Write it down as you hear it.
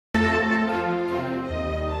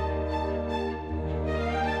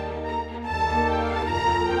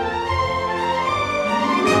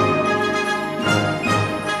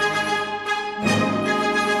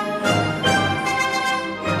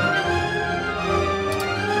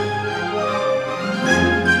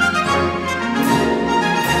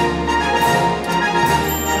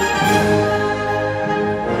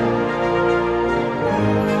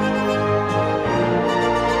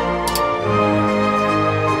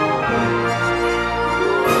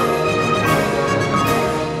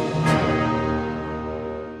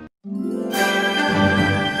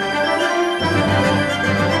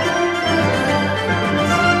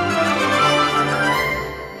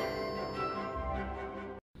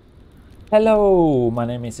Hello, my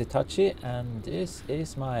name is Itachi and this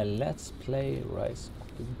is my Let's Play Rise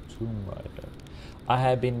of the Tomb Raider. I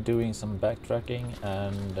have been doing some backtracking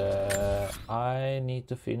and I need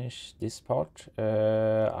to finish this part.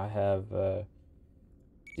 I have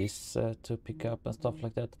this to pick up and stuff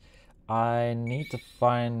like that. I need to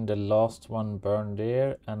find the last one burned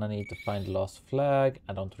there and I need to find the last flag.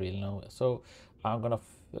 I don't really know. So I'm gonna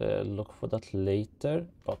look for that later,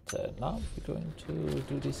 but now we're going to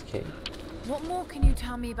do this cave. What more can you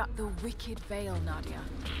tell me about the wicked Vale, Nadia?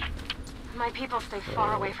 My people stay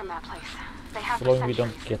far away from that place. They have So for long we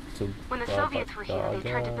centuries. don't get to When the Soviets were here, they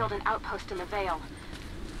tried to build an outpost in the Vale.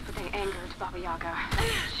 But they angered Baba Yaga.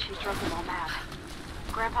 She drove them all mad.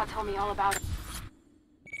 Grandpa told me all about it.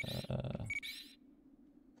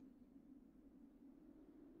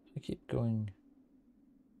 I keep going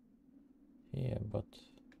here, but...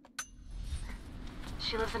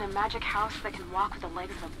 She lives in a magic house that can walk with the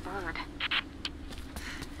legs of a bird.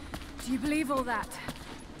 Do you believe all that?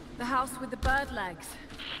 The house with the bird legs?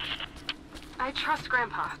 I trust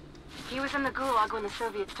Grandpa. He was in the Gulag when the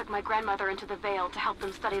Soviets took my grandmother into the Vale to help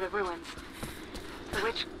them study the ruins. The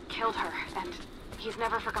witch killed her, and he's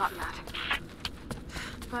never forgotten that.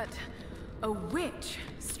 But a witch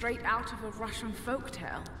straight out of a Russian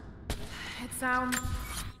folktale? It sounds...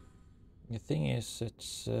 The thing is,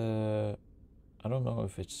 it's... I don't know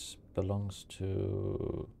if it belongs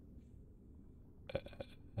to...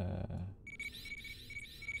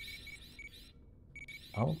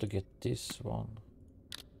 I want to get this one.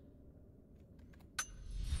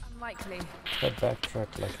 unlikely. That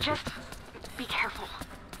backtrack like a Just be careful.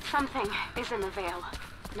 Something is in the Vale.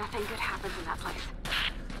 Nothing good happens in that place.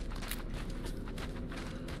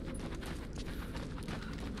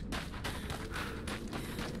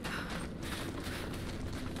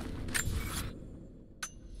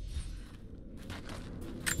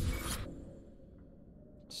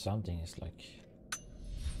 Something is like...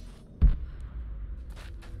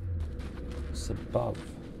 It's above.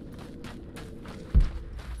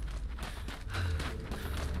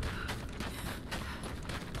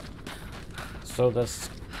 So that's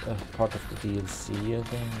part of the DLC, I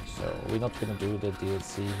think. So we're not gonna do the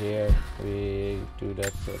DLC here. We do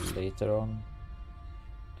that later on.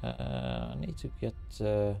 I need to get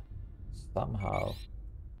somehow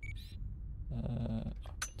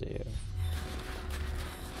up there.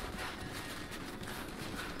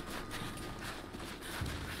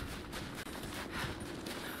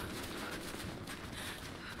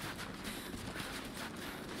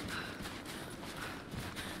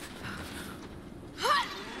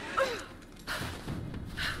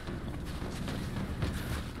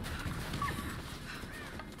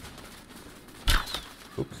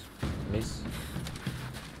 Oops, miss.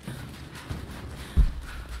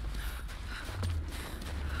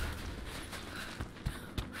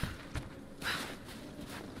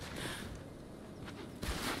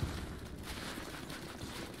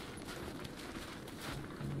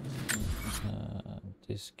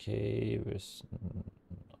 This cave is not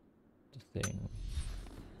the thing.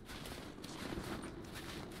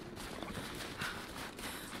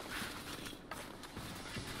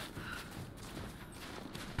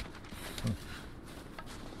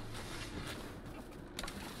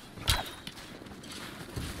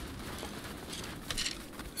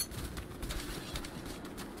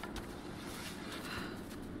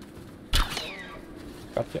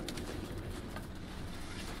 Gotcha.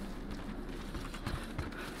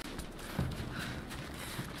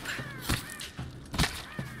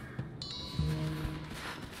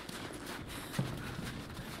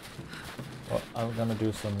 Well, I'm gonna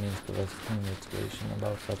do some investigation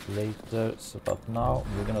about that later, so but now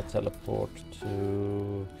we're gonna teleport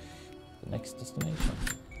to the next destination.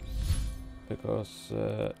 Because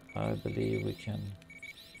I believe we can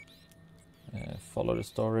follow the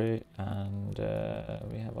story, and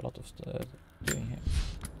we have a lot of stuff doing here.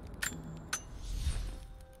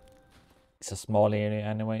 It's a small area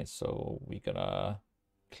anyway, so we're gonna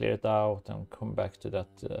clear it out and come back to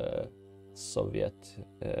that Soviet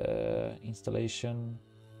installation,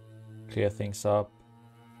 clear things up.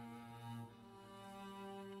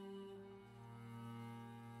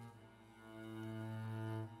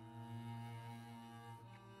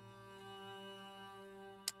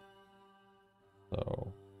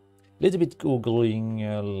 So, a little bit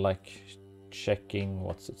googling, like checking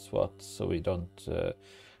what's what, so we don't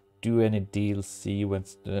do any DLC when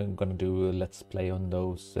gonna do a let's play on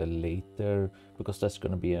those later, because that's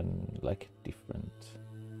gonna be an like different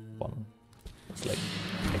one. It's like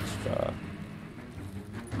extra.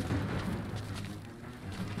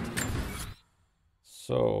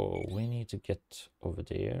 So we need to get over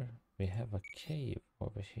there. we have a cave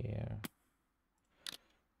over here.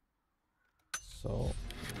 So,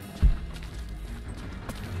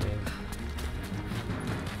 cave.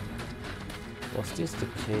 Was this the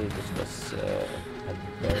cave which was a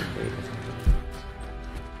barricade or something?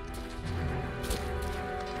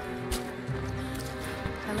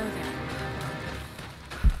 Hello there.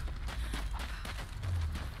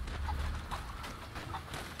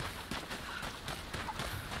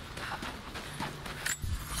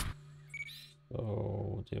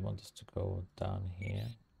 So they want us to go down here.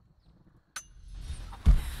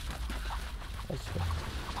 Let's go.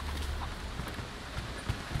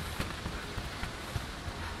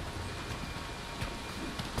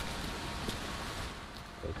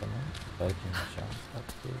 Wait a minute. Biking chance.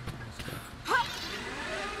 That's good. Let's go.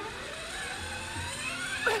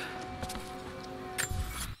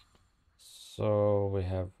 So we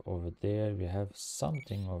have over there, we have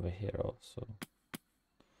something over here also.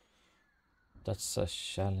 That's a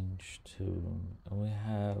challenge tomb. And we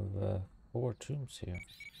have 4 tombs here.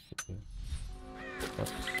 But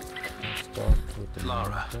let's start with the Lara,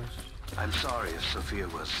 monitors. I'm sorry if Sophia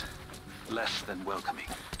was less than welcoming.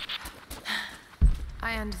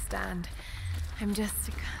 I understand. I'm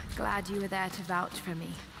just glad you were there to vouch for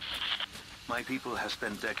me. My people have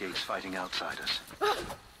spent decades fighting outsiders.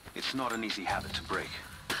 It's not an easy habit to break.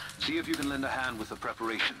 See if you can lend a hand with the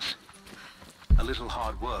preparations. A little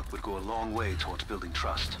hard work would go a long way towards building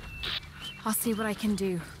trust. I'll see what I can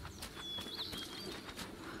do.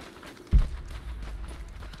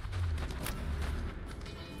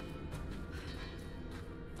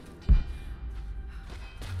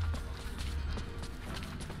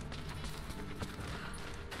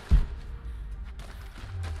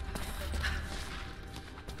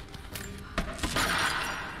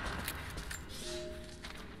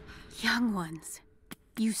 Young ones,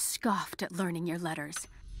 you scoffed at learning your letters.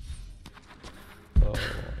 Oh,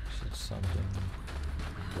 it's something.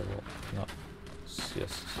 No, it's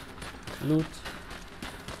just loot.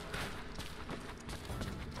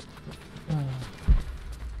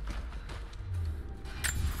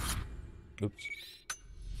 Oops.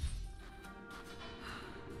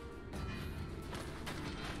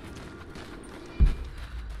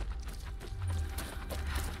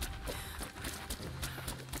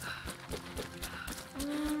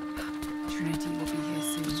 Trinity will be here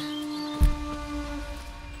soon.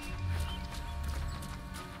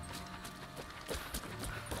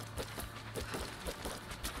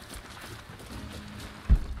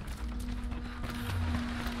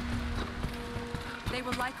 They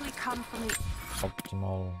will likely come from the...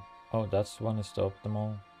 Optimal. Oh, that's one is the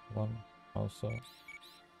optimal one also.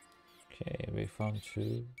 Okay, we found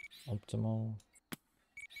 2 optimal.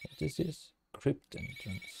 What is this? Crypt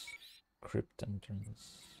entrance. Crypt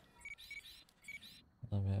entrance.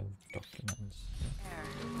 Then we have documents.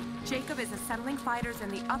 Jacob is assembling fighters in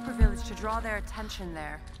the upper village to draw their attention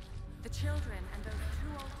there. The children and those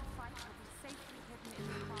too old to fight will be safely hidden in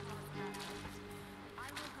the province. I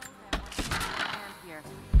will go there once I stand here.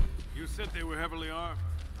 You said they were heavily armed.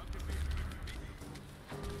 The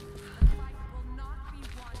fight will not be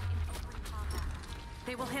won in open combat.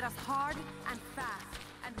 They will hit us hard and fast,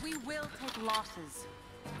 and we will take losses.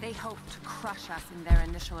 They hope to crush us in their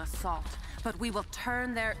initial assault, but we will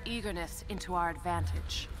turn their eagerness into our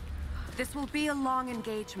advantage. This will be a long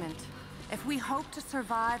engagement. If we hope to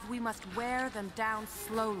survive, we must wear them down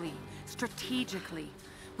slowly, strategically.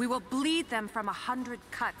 We will bleed them from 100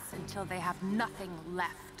 cuts until they have nothing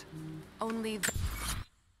left. Only then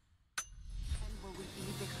will we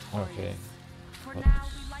be victorious. Okay. For now,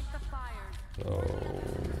 we light the fires. So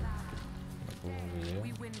over here.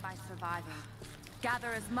 We win by surviving. Gather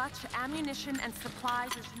as much ammunition and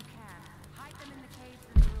supplies as you can. Hide them in the caves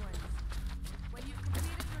and ruins. When you've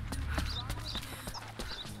completed your duty,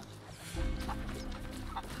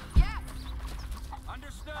 yes!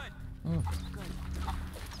 Understood. Good.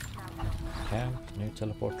 Camp, new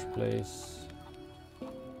teleport place.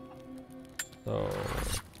 So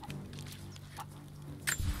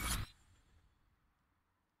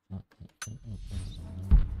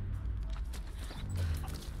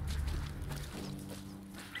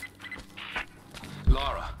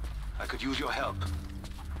Lara, I could use your help.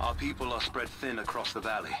 Our people are spread thin across the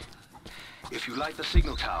valley. If you light the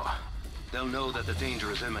signal tower, they'll know that the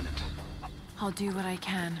danger is imminent. I'll do what I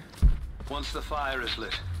can. Once the fire is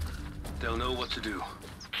lit, they'll know what to do.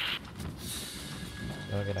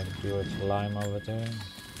 we're gonna do a climb over there.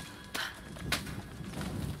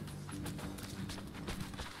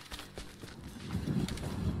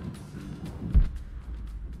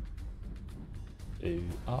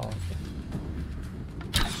 Oh, okay.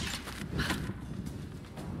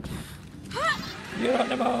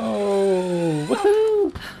 Geronimo!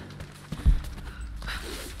 Woohoo!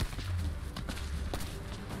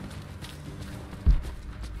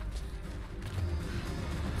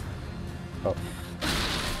 Oh.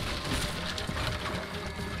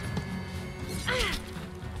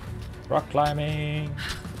 Rock climbing!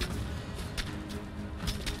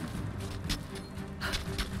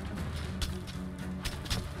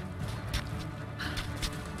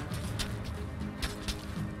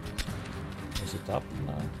 Is it up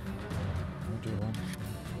now? What do you want?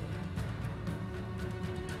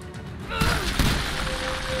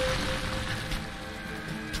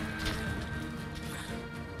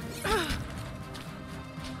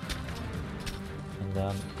 And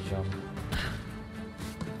then jump.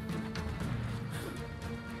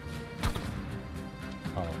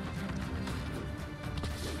 Oh.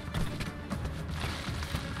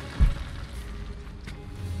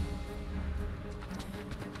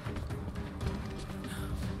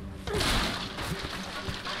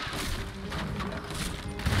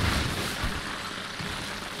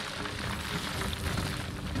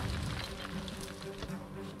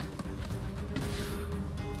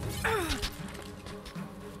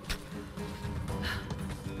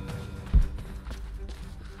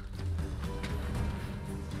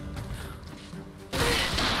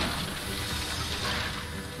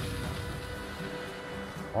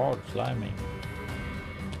 Hard climbing.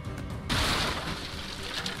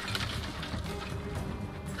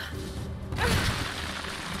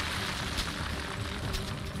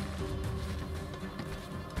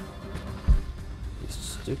 It's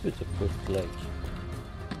stupid to put like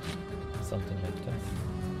something like that.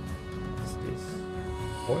 What's this?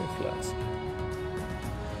 Oil flask.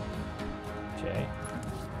 Okay.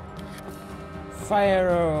 Fire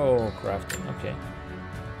arrow crafting. Okay.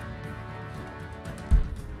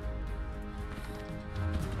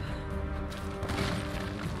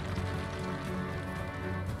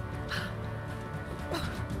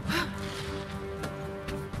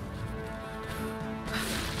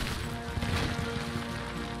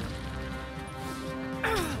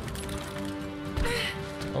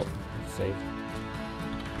 Oh, save.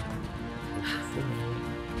 For me.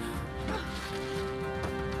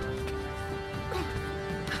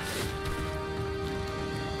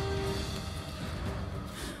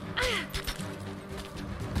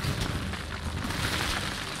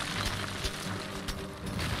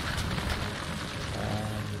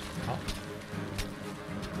 Up.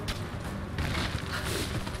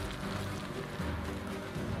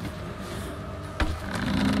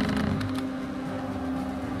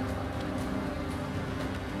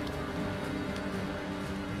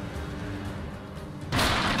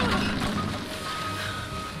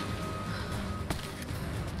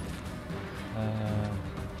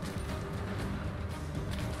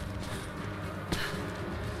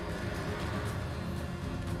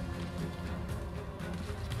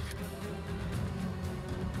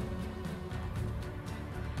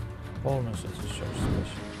 Bonus is a short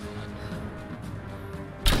special.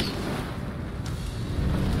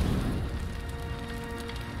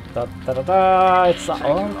 Da da da da! It's Thank you,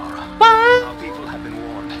 on. Lara. Our people have been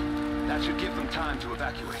warned. That should give them time to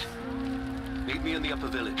evacuate. Meet me in the upper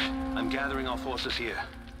village. I'm gathering our forces here.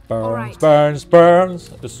 Burns, right. burns, burns!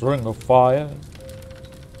 This ring of fire.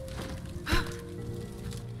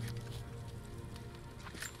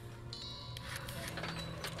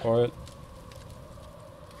 Oil.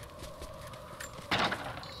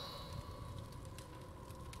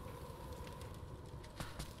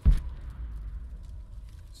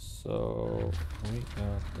 So we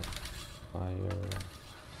got the fire.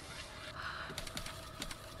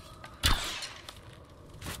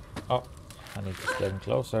 Oh, I need to get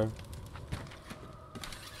closer.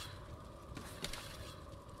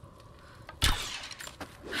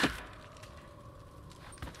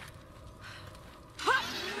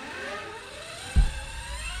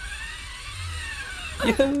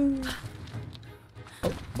 Yoo-hoo!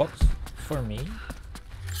 Oh, box for me.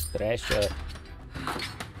 Treasure.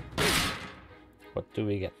 What do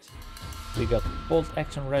we get? We got bolt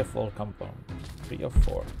action rifle compound, 3 of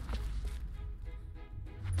 4.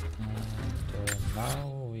 And now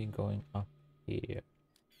we're going up here.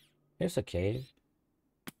 Here's a cave.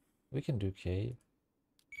 We can do cave.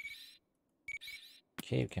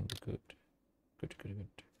 Cave can be good. Good, good,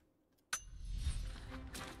 good.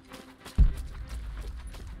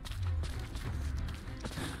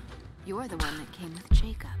 You're the one that came with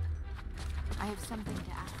Jacob. I have something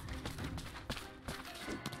to ask.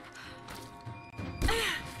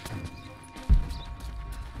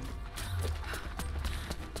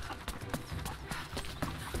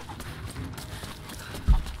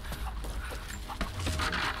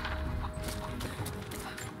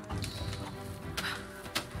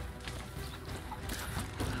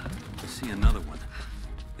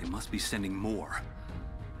 sending more.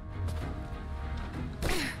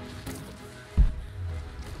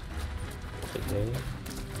 Okay.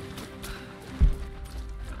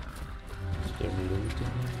 Still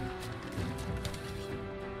looting.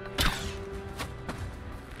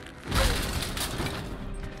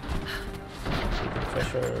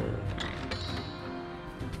 Treasure.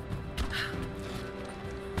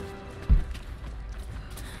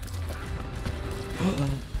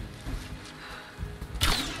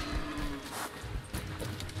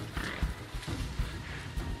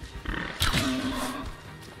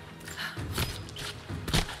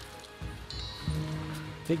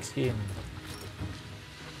 Pigskin.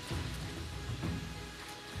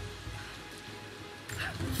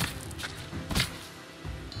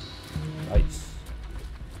 Nice.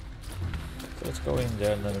 So let's go in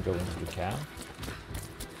there and then go into the camp.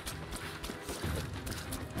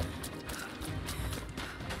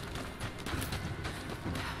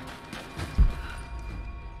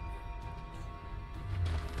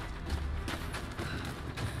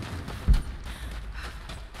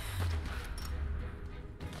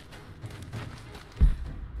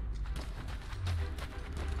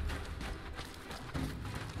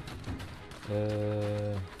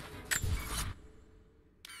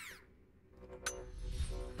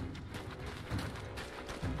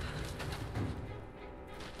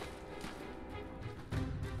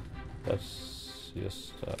 That's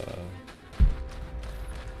just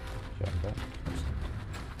jump back.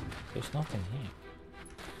 There's nothing here.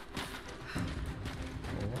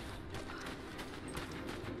 What?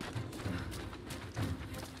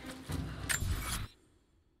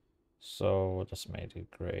 So that's made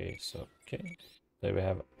it gray. So okay, there we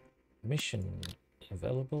have mission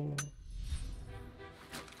available.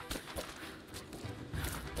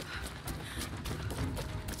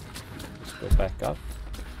 Let's go back up.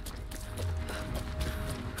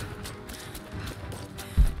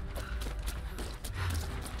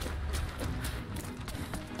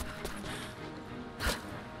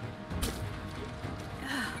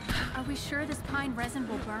 Are we sure this pine resin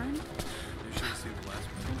will burn? You should have seen the last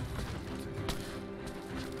one.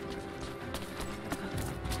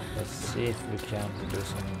 Let's see if we can do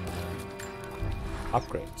some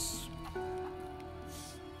upgrades.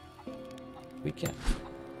 We can.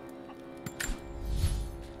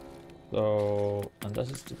 So, and this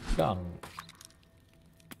is the gun.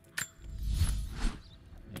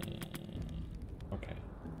 Okay.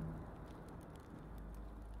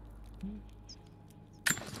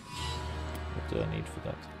 What do I need for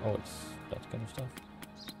that? Oh, it's that kind of stuff.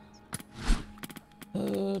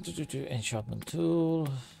 Enchantment tool.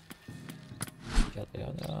 Yada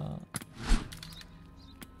yada.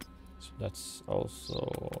 So that's also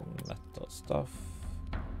metal stuff.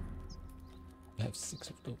 I have 6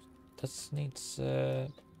 of those. That needs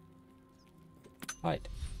hide.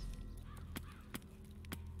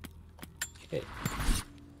 Okay.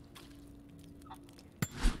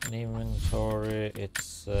 In inventory,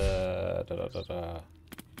 it's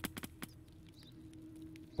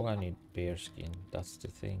Oh, I need bear skin. That's the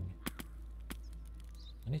thing.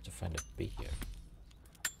 I need to find a bear.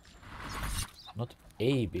 Not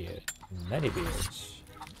a bear, many bears.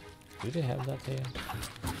 Do they have that here?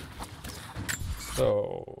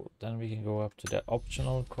 So then we can go up to the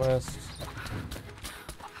optional quest.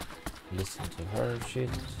 Listen to her shit.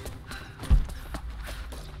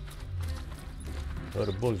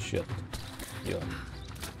 Her bullshit. Yeah.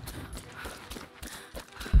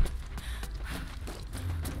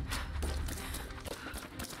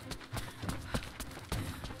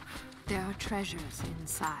 There are treasures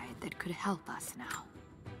inside that could help us now.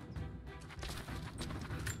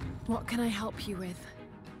 What can I help you with?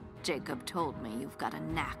 Jacob told me you've got a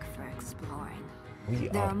knack for exploring.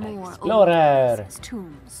 There are more explorer. old places,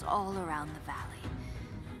 tombs all around the valley.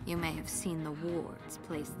 You may have seen the wards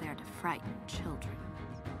placed there to frighten children.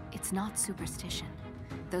 It's not superstition.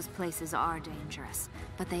 Those places are dangerous,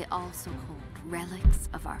 but they also hold relics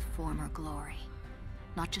of our former glory.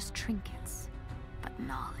 Not just trinkets, but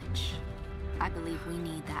knowledge. I believe we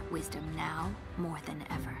need that wisdom now more than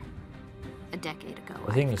ever. A decade ago,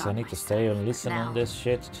 The thing is, I need to stay and listen on this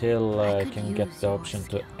shit till I can get the option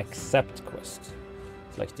to accept quest.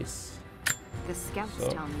 It's like this. The scouts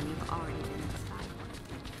tell me you've already been inside.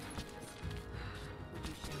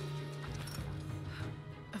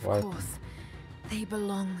 Of What? course. They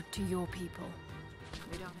belong to your people.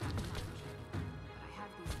 We don't have much, but I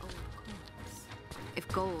have these old coins. If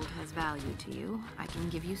gold has value to you, I can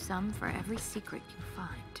give you some for every secret you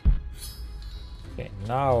find. Okay,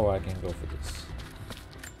 now I can go for this.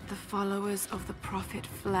 The followers of the Prophet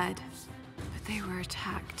fled, but they were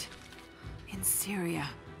attacked in Syria.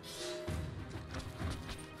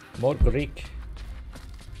 More Greek.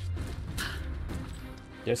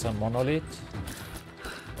 There's a monolith.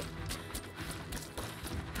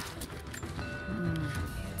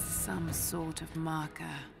 It's some sort of marker.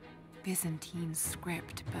 Byzantine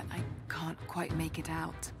script, but I can't quite make it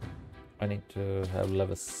out. I need to have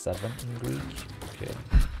level 7 in Greek. Okay.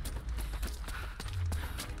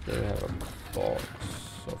 There we have a box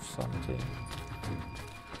of something.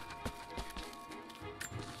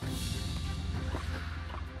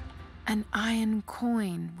 An iron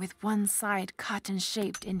coin with one side cut and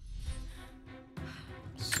shaped in.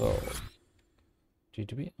 So,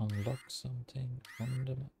 did we unlock something on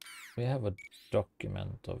the map? We have a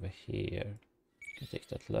document over here. Can take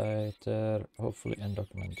that later. Hopefully, end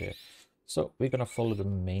document here. So we're gonna follow the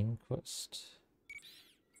main quest.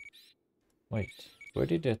 Wait, where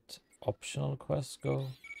did that optional quest go?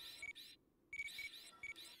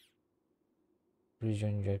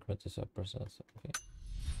 Rejoin jackpot is up process. Okay.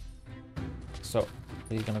 So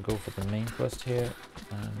we're gonna go for the main quest here,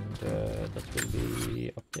 and that will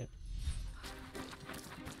be up there.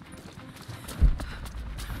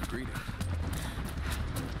 Greetings.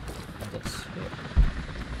 And that's here.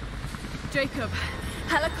 Jacob,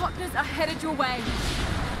 helicopters are headed your way.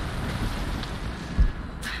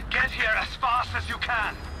 Get here as fast as you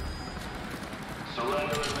can.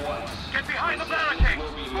 Surrender at once. Get behind the barricades.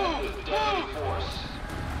 Move! Force.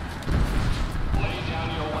 Lay down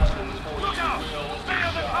your weapons or Look you out! will Stay be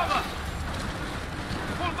under shot. cover!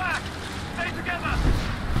 Pull back! Stay together!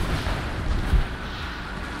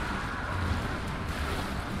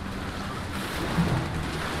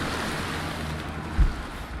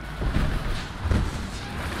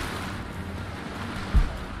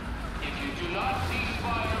 If you do not cease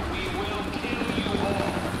fire, we will kill you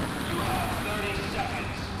all. You have 30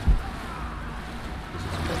 seconds. This is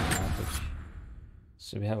problematic.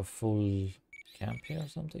 So we have a full camp here or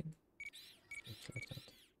something? Looks like that.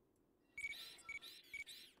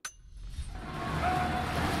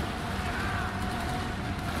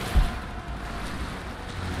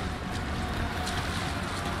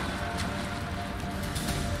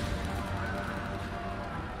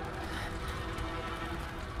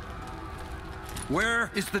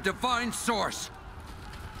 Where is the divine source?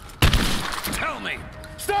 Tell me!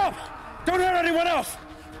 Stop! Don't hurt anyone else!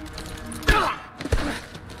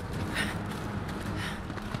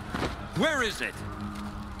 Where is it?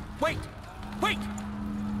 Wait! Wait!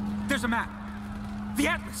 There's a map. The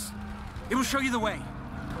Atlas. It will show you the way.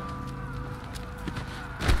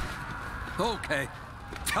 Okay.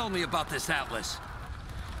 Tell me about this atlas.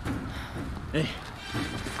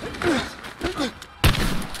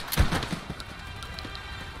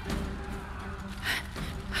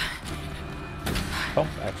 Pump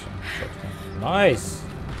action. Shotgun. Nice!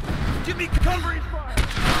 Give me covering fire!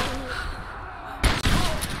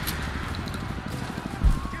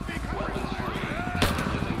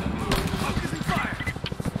 Focusing fire!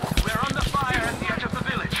 We're under fire at the edge of the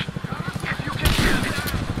village. If you can kill it,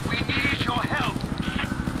 we need your help.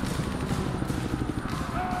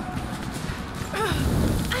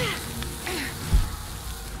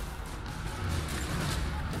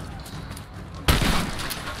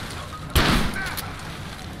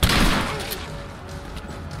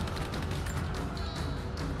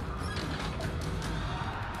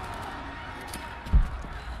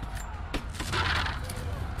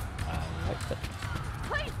 I like that.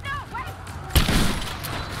 Please, no, wait!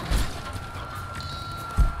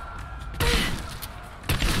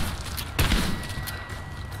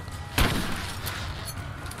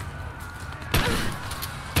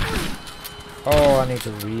 Oh, I need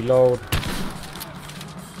to reload.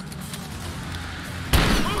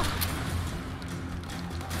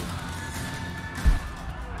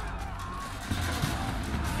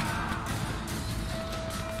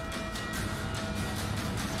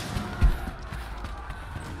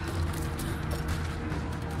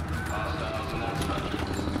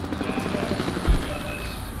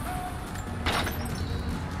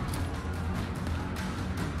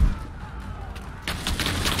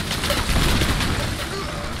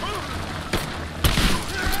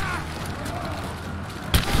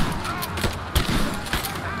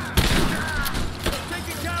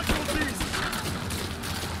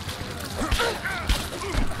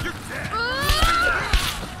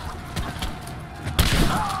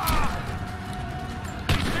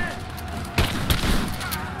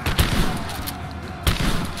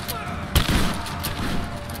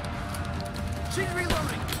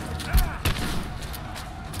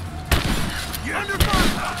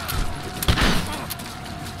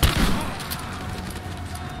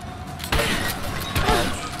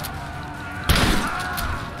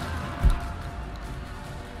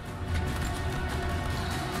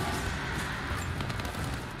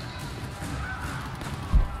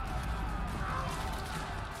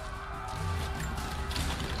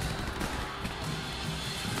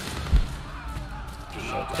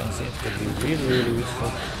 shotgun seems to be really, really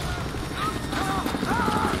useful.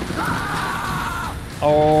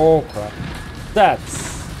 Oh crap.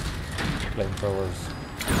 That's flamethrowers.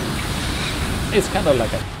 It's kind of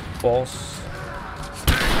like a boss.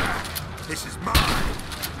 This is mine.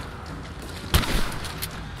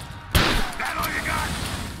 That all you got?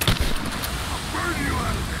 I'll burn you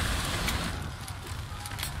out of there.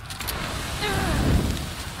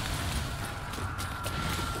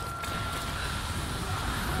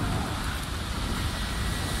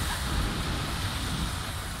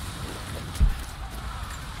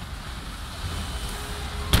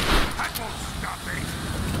 That won't stop me.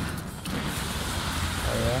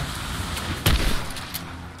 Oh yeah.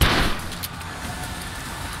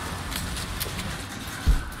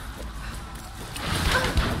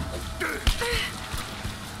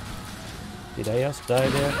 Did I just die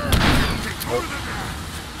there? Oh.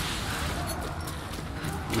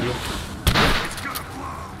 Yep.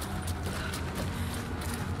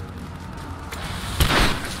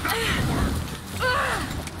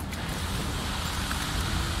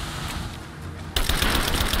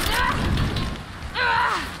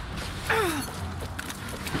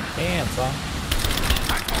 Damn, son.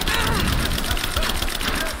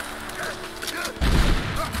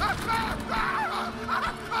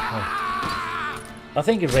 I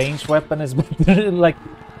think a ranged weapon is better, like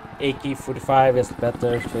AK-45 is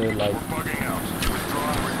better to like, or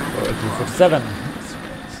AK-47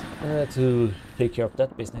 to take care of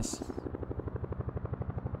that business.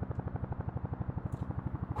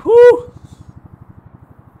 Whew!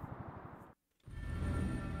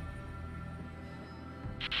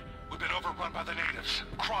 We've been overrun by the natives.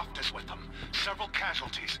 Croft is with them. Several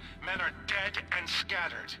casualties. Men are dead and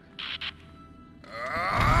scattered.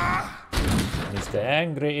 It's the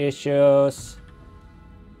angry issues.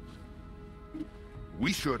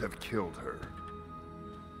 We should have killed her.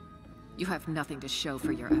 You have nothing to show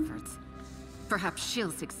for your efforts. Perhaps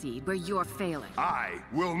she'll succeed where you're failing. I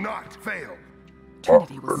will not fail.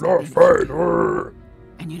 Trinity will step in.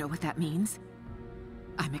 And you know what that means?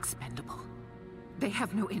 I'm expendable. They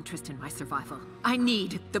have no interest in my survival. I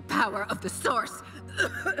need the power of the source.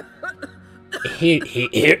 You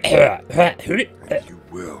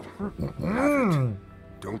will have it.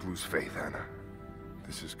 Don't lose faith, Anna.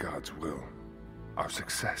 This is God's will. Our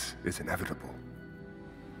success is inevitable.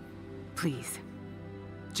 Please,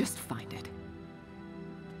 just find it.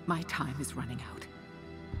 My time is running out.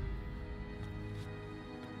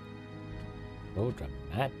 So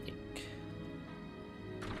dramatic.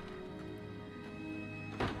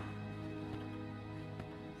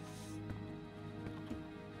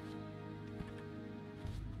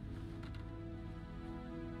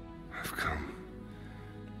 I've come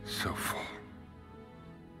so far.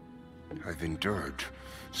 I've endured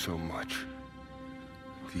so much.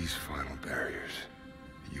 These final barriers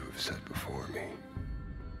you have set before me.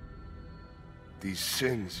 These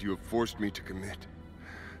sins you have forced me to commit,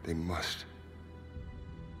 they must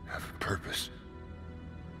have a purpose.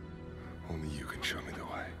 Only you can show me the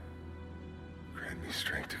way. Grant me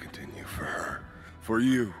strength to continue for her, for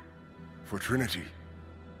you, for Trinity.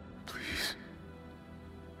 Please.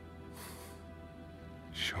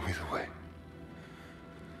 Show me the way.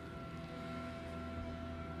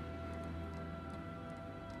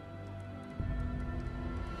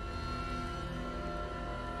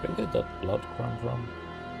 Where did that blood come from?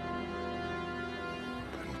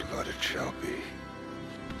 And blood it shall be.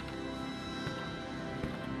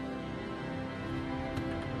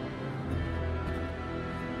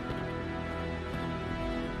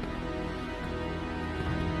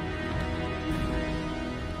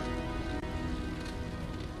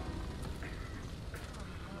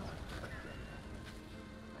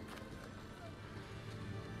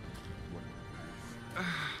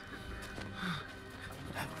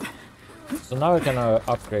 So now we can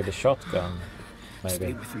upgrade the shotgun, maybe.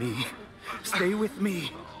 Stay with me. Stay with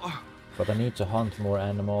me. But I need to hunt more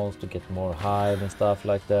animals to get more hide and stuff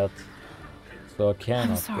like that. So I can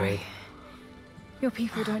I'm upgrade. sorry. Your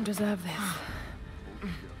people don't deserve this.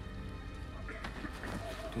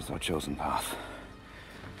 It is our chosen path.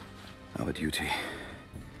 Our duty.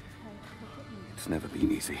 It's never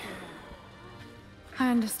been easy.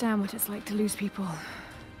 I understand what it's like to lose people.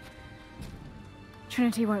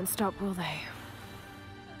 Trinity won't stop, will they?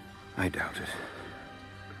 I doubt it.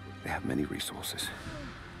 They have many resources.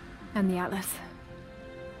 And the Atlas?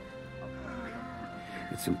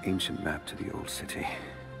 It's an ancient map to the old city.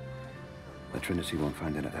 But Trinity won't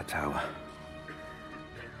find it at that tower.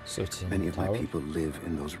 So it's in Many the of my tower? people live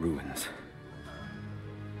in those ruins.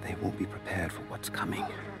 They won't be prepared for what's coming.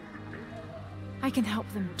 I can help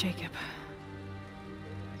them, Jacob.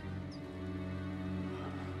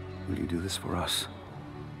 Will you do this for us?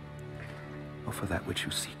 Or for that which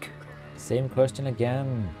you seek? Same question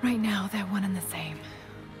again. Right now, they're one and the same.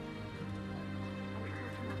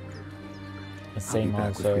 The same I'll be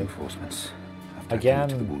back with answer. reinforcements. After Again.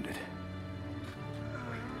 attending to the wounded.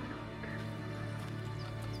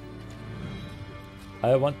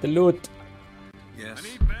 I want the loot.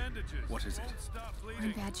 Yes. What is it? We're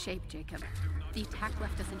in bad shape, Jacob. The attack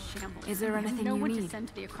left us in shambles. Is there anything no you one need? to send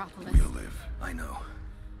to the Acropolis. We'll live. I know.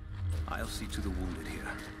 I'll see to the wounded here.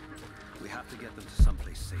 We have to get them to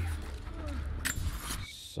someplace safe.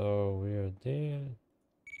 So we're there.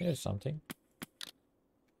 Here's something.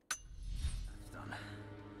 Done.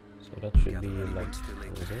 So that should be like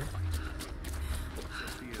over there.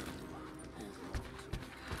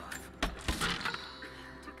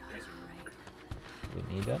 We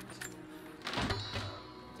need that.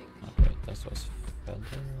 Okay, that was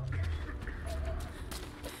feather.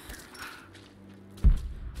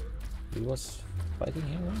 He was fighting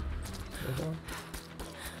here, right? Before?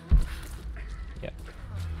 Yeah.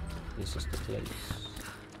 This is the place.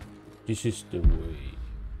 This is the way.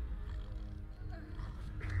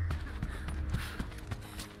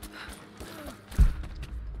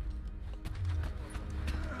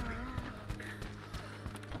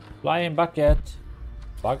 Flying bucket.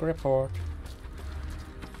 Bug report.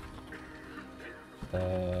 Do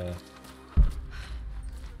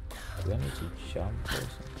I need to jump or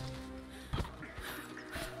something?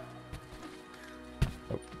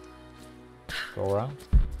 Oh. Go around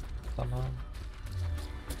somehow.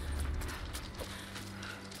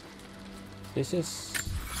 This is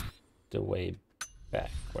the way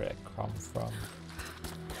back where I come from.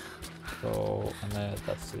 So, and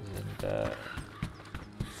that's in there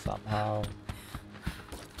somehow.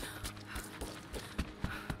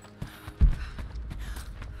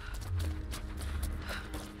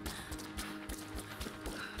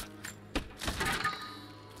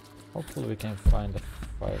 Hopefully we can find a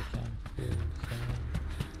fire camp here somewhere.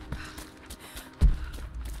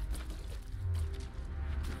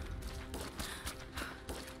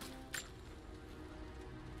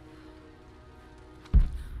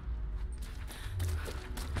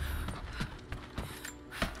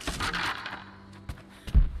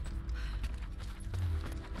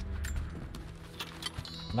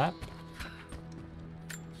 Map.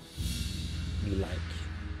 We like.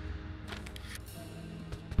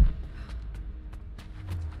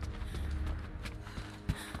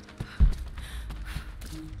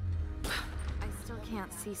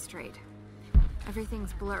 Can't see straight.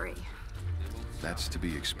 Everything's blurry. That's to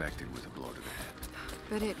be expected with a blow to the head.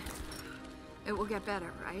 But it will get better,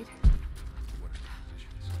 right?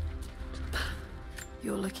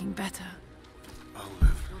 You're looking better. I'll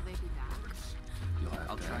live. Will they be back? You'll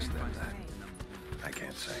have to ask them that. I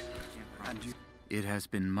can't say. It has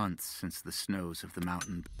been months since the snows of the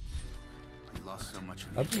mountain. We lost so much.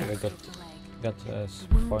 I think I got a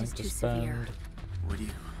point to spend.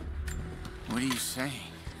 What are you saying?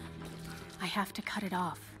 I have to cut it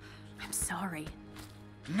off. I'm sorry.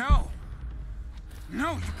 No!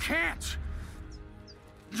 No, you can't!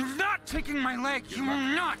 You're not taking my leg! You will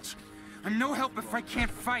not! I'm no help if I can't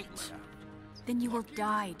fight! Then you will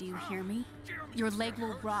die, do you hear me? Your leg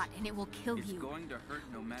will rot and it will kill you. Going to hurt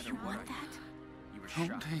no matter You want that?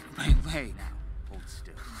 Don't take my leg. Hold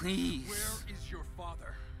still. Please. Where is your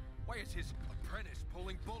father? Why is his apprentice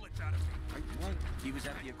pulling bullets out of me? I won't. He was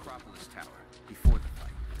at the Acropolis Tower before the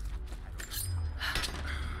fight.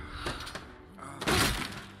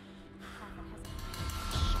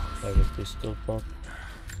 Have a pistol pop.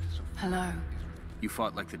 Hello. You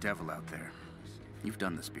fought like the devil out there. You've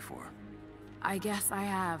done this before. I guess I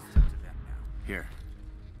have. Here.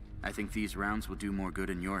 I think these rounds will do more good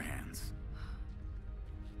in your hands.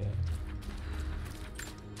 Yeah.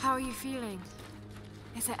 How are you feeling?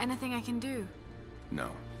 Is there anything I can do?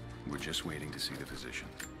 No. We're just waiting to see the physician.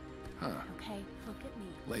 Huh. Okay, look at me.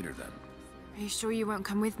 Later then. Are you sure you won't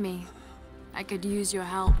come with me? I could use your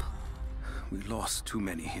help. We lost too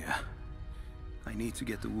many here. I need to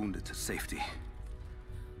get the wounded to safety.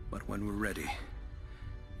 But when we're ready,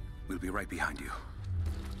 we'll be right behind you.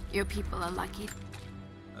 Your people are lucky.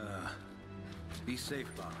 Be safe,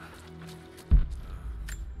 Lara.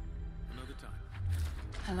 Another time.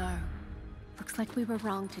 Hello. Looks like we were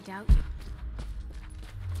wrong to doubt you.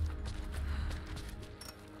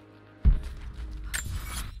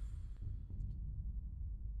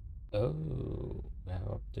 Oh, we have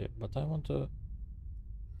up there, but I want to.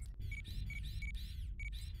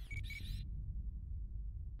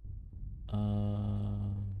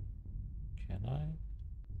 Can I?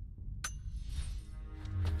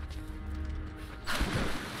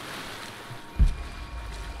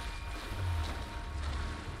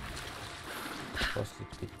 was a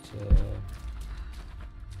little bit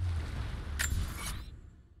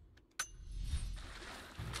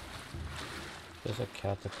there's a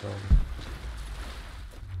catacomb.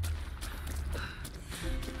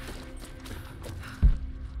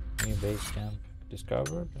 New base camp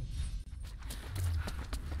discovered.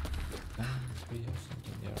 And we have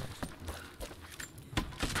something there also.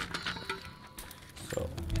 So,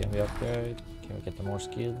 can we upgrade? Can we get more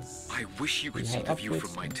skills? I wish you could see the view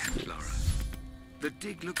from my tent, Lara. The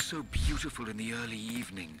dig looks so beautiful in the early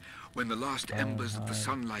evening, when the last embers of the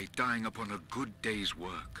sunlight dying upon a good day's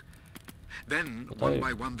work. Then, one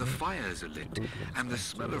by one, the fires are lit, and the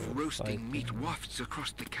smell of roasting meat wafts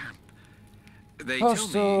across the camp. They tell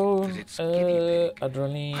me that it's guinea pig.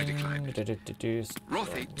 Adrenaline, I decline.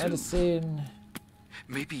 Roth ate too. medicine.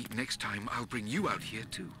 Maybe next time I'll bring you out here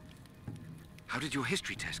too. How did your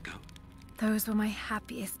history test go? Those were my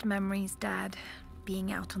happiest memories, Dad.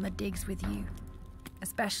 Being out on the digs with you.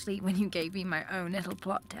 Especially when you gave me my own little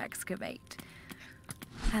plot to excavate.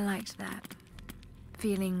 I liked that.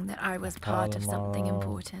 Feeling that I was part of something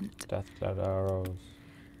important. Deathcloud arrows.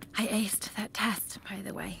 I aced that test, by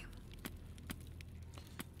the way.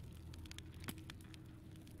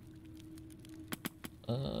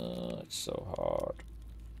 It's so hard.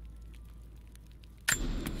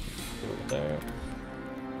 Over there.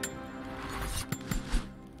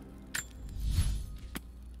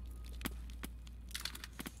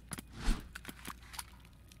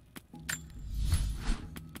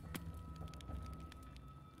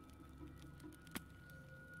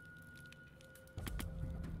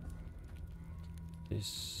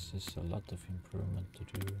 This is a lot of improvement to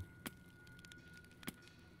do.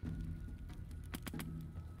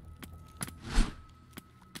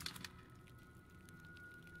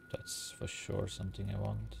 That's for sure something I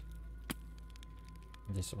want.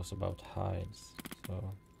 This was about hides, so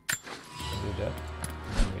we'll do that.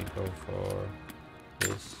 And then we go for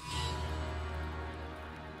this.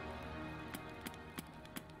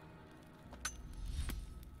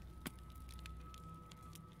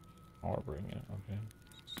 Harbinger, okay.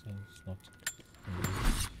 So it's not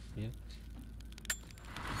used yet.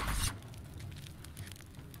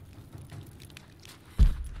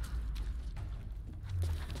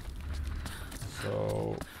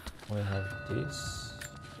 So we have this.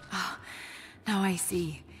 Ah, now I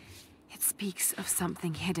see. It speaks of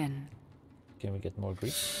something hidden. Can we get more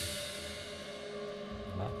Greek?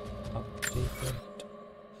 Map updated.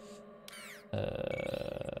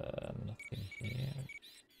 Nothing here.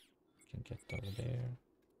 Can get over there.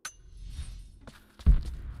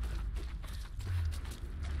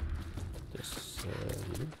 This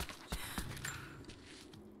loot.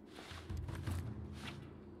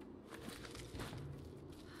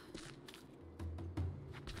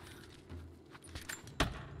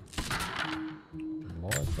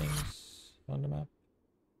 More things on the map.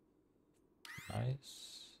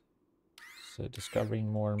 Nice. So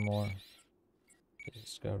discovering more and more.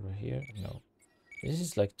 Discover here? No. This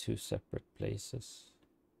is like two separate places.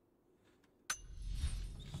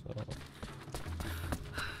 So,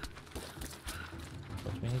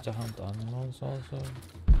 but we need to hunt animals also.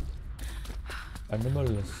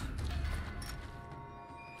 Animals.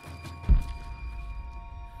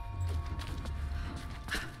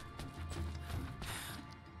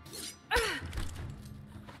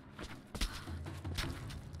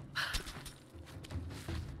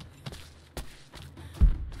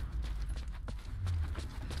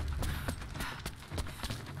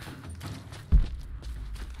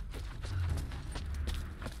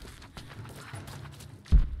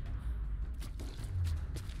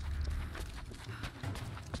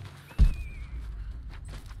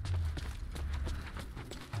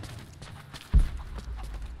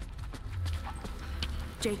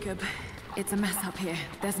 Jacob, it's a mess up here.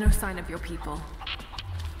 There's no sign of your people.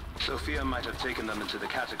 Sophia might have taken them into the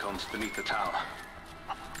catacombs beneath the tower.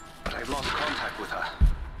 But I've lost contact with her.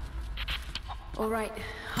 All right,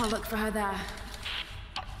 I'll look for her there.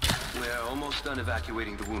 We're almost done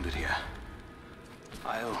evacuating the wounded here.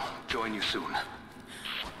 I'll join you soon.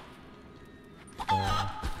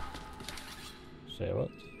 Say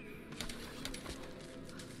what?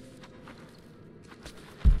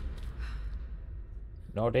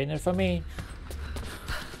 No dinner for me.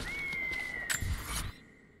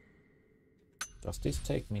 Does this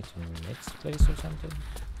take me to the next place or something?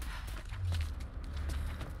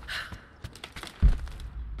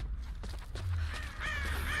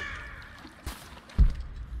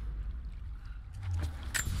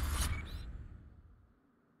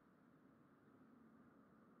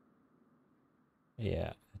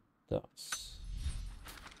 Yeah, it does.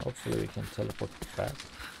 Hopefully we can teleport back.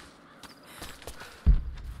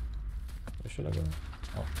 should I go?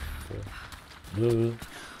 Oh, okay.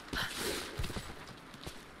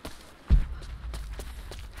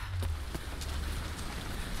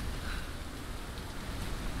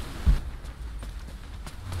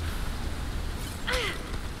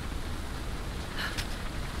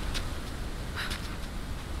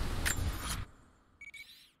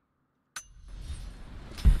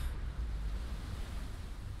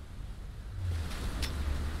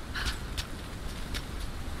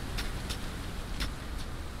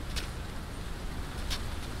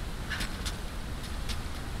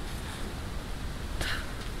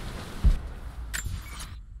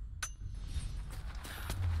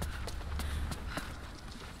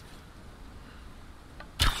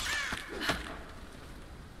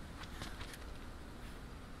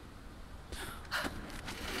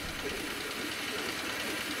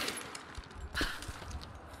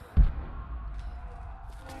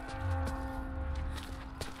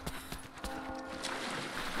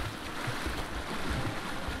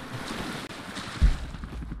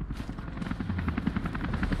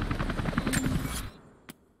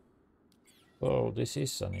 Oh, this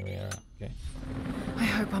is anywhere. Okay. I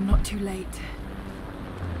hope I'm not too late.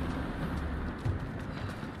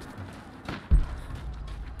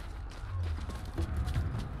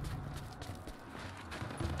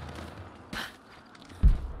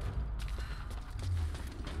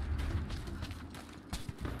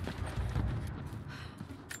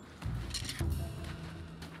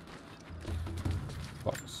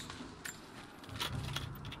 Box.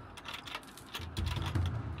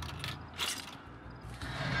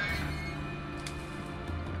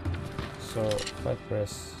 So if I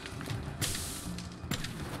press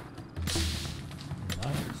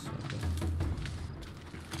nice, okay.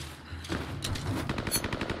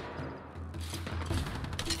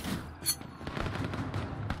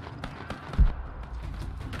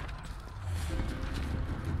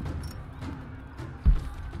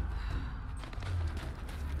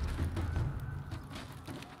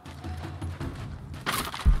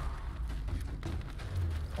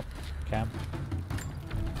 Camp.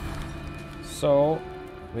 So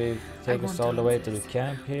we take us all the way to the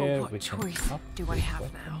camp here. What choice do I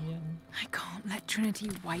have now? I can't let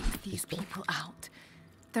Trinity wipe these people out.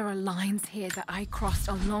 There are lines here that I crossed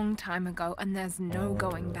a long time ago, and there's no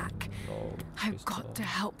going back. No, I've got to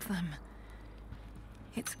help them.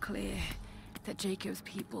 It's clear that Jacob's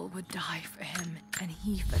people would die for him, and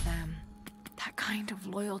he for them. That kind of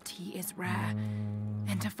loyalty is rare.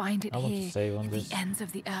 And to find it here, at the ends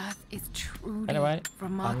of the earth, is truly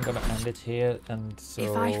remarkable. I'm gonna end it here, and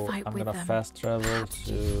so I'm gonna fast travel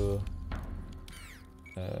to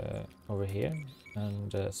over here,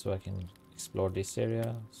 and so I can explore this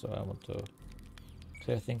area. So I want to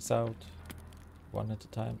clear things out one at a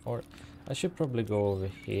time, or I should probably go over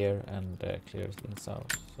here and clear things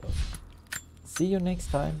out. So see you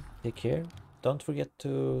next time. Take care. Don't forget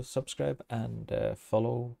to subscribe and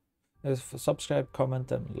follow. Subscribe,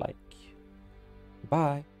 comment, and like.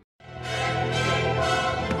 Bye.